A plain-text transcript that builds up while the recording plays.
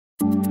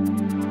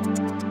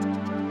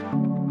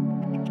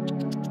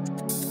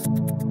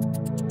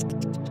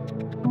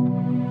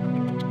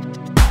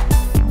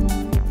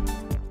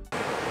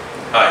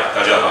嗨，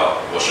大家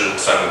好，我是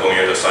赛门工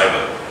业的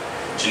Simon。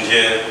今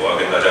天我要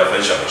跟大家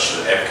分享的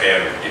是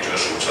Fkm， 也就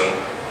是俗称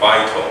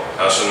Vital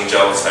它生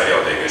胶材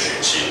料的一个选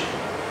型。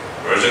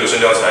而这个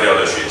生胶材料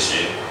的选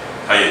型，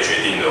它也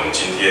决定了我们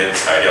今天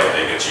材料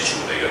的一个基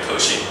础的一个特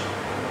性。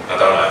那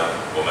当然，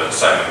我们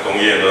赛门工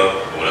业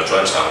呢，我们的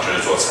专长就是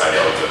做材料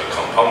的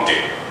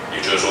compounding， 也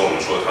就是说我们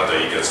说它的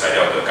一个材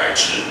料的改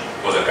质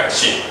或者改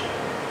性。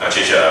那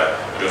接下来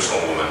我就从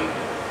我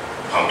们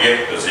旁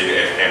边的这个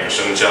Fpm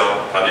生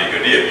胶，它的一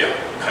个列表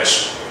开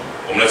始。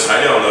我们的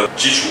材料呢，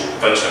基础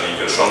分成一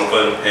个双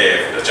分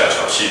AF 的架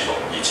桥系统，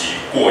以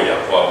及过氧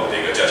化物的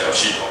一个架桥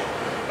系统。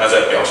那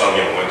在表上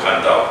面我们会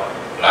看到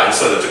蓝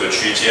色的这个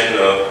区间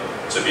呢，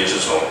这边是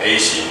从 A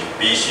型、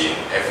B 型、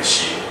F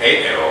型、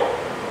AL，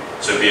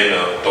 这边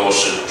呢都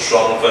是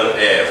双分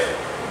AF，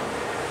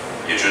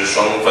 也就是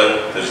双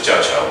分的架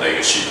桥的一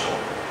个系统。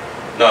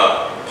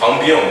那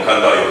旁边我们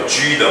看到有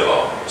G 的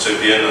这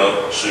边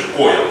呢是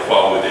过氧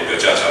化物的一个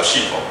架桥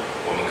系统。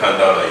我们看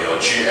到了有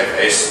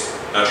GFS，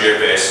 那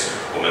GFS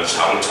我们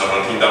常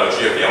听到的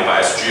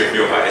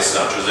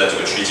GF200S、GF600S 就是在这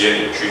个区间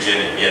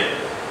里面。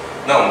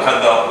那我们看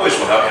到为什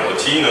么还有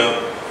LT 呢？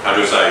它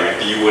就在于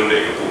低温的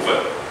一个部分。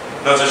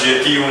那这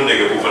些低温的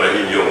一个部分的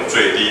应用，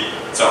最低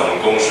在我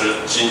们公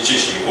司进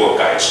行过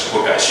改质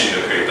或改性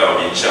的，可以到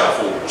零下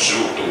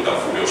-55度到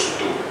-60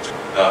度。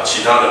那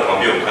其他的旁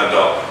边我们看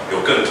到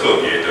有更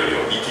特别的，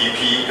有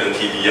ETP 跟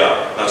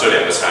TBR， 那这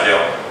两个材料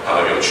它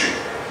很有趣。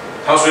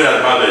它虽然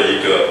它的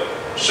一个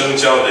生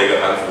胶的一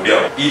个含氟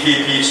量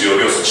ETP 只有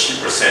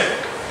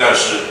67%， 但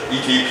是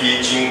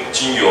ETP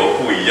经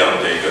由不一样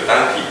的一个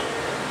单体，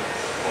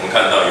我们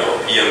看到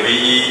有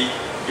PMVE，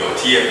 有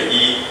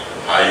TFE，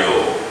 还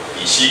有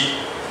乙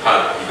烯和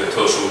一个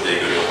特殊的一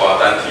个硫化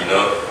单体呢，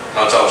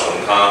它造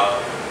成它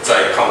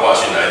在抗化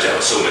性来讲，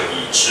是我们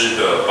已知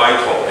的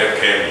Vital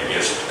Fkm 里面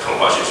是抗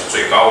化性是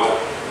最高的。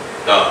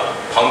那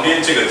旁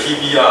边这个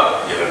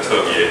TBR 也很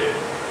特别，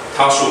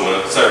它是我们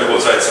如果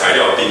在材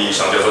料定义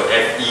上叫做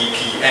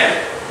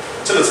Fpm。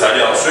这个材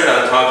料虽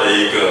然它的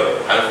一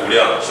个含氟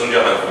量，生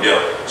胶含氟量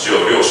只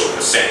有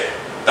60%，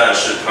 但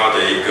是它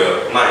的一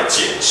个耐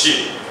碱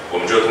性，我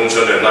们就通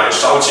称的耐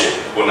烧碱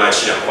或耐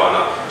氢氧化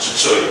钠，是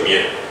这里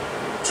面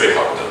最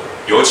好的。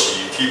尤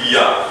其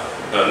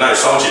TBR 耐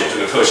烧碱这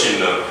个特性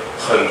呢，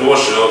很多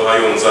时候它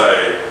用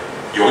在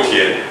油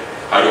田，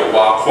还有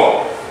挖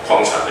矿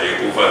产的一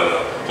个部分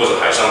呢，或者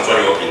海上专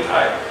油平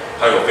台，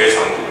它有非常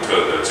独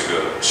特的这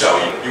个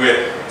效应。因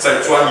为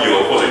在专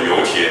油或者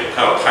油田，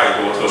它有太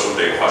多特殊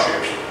的一个化学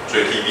品，所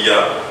以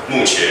TBR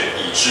目前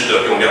已知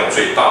的用量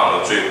最大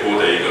呢、最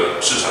多的一个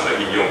市场的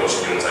应用都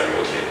是用在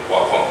油田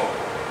挖矿。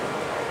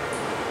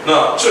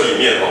那这里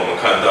面我们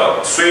看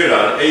到，虽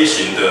然 A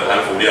型的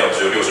含氟量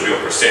只有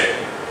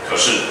66%， 可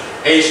是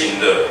A 型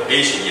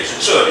也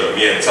是这里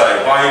面在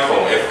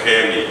Vital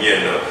Fkm 里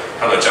面呢，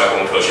它的加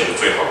工特性是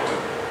最好的，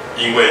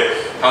因为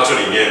它这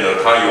里面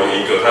呢，它有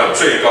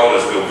最高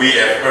的这个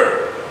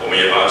VF2， 我们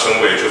也把它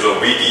称为叫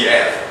做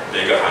VDF 的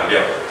一个含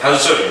量，它是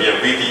这里面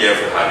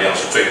VDF 的含量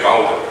是最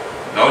高的，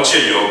然后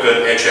借由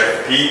跟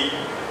HFP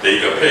的一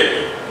个配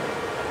比，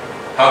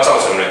它造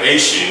成了 A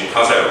型，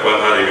它在有关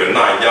它的一个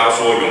耐压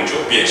缩永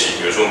久变形，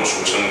比如说我们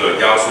俗称的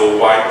压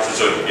缩 Y， 是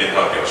这里面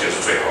它的表现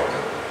是最好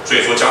的。所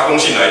以说加工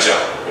性来讲，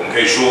我们可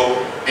以说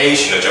A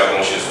型的加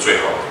工性是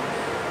最好的。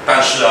但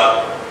是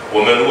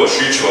我们如果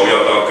需求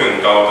要到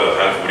更高的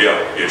含氟量，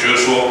也就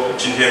是说，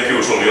今天譬如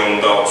说我们用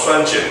到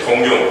酸碱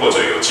通用或者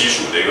有基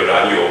础的一个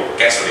燃油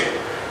gasoline，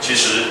 其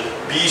实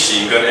B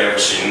型跟 F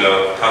型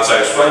呢，它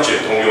在酸碱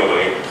通用的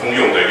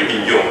一个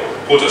应用，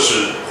或者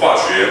是化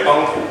学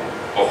帮谱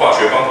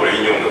的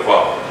应用的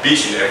话 ，B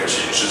型 F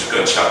型是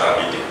更恰当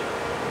一点。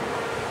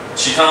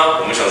其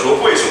他我们想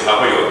说，为什么它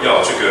会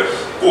要这个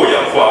过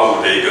氧化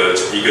物的一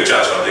个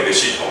架桥的一个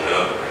系统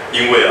呢？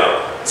因为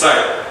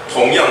在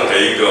同样的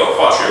一个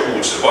化学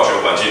物质、化学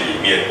环境里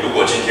面，如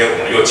果今天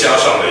我们又加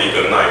上了一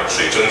个耐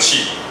水蒸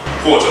气，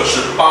或者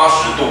是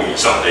80度以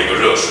上的一个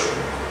热水，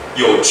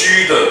有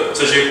G 的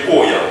这些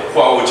过氧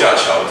化物架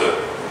桥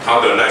的，它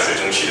的耐水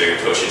蒸气的一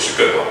个特性是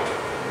更好的。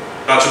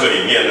那这个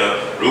里面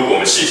呢，如果我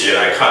们细节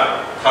来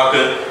看，它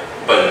跟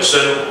本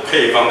身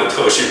配方的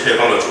特性、配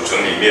方的组成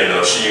里面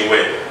呢，是因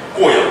为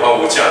过氧化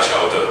物架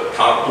桥的，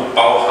它不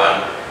包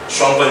含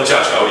双分架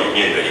桥里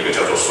面的一个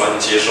叫做酸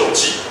接受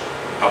剂。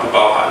它不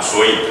包含，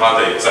所以它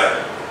得在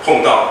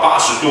碰到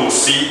80度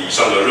C 以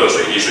上的热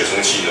水以水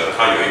蒸气呢，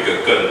它有一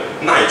个更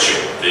耐久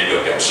的一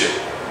个表现。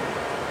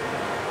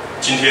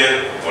今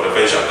天我的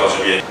分享到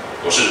这边，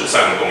我是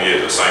赛门工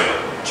业的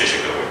Simon， 谢谢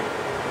各位。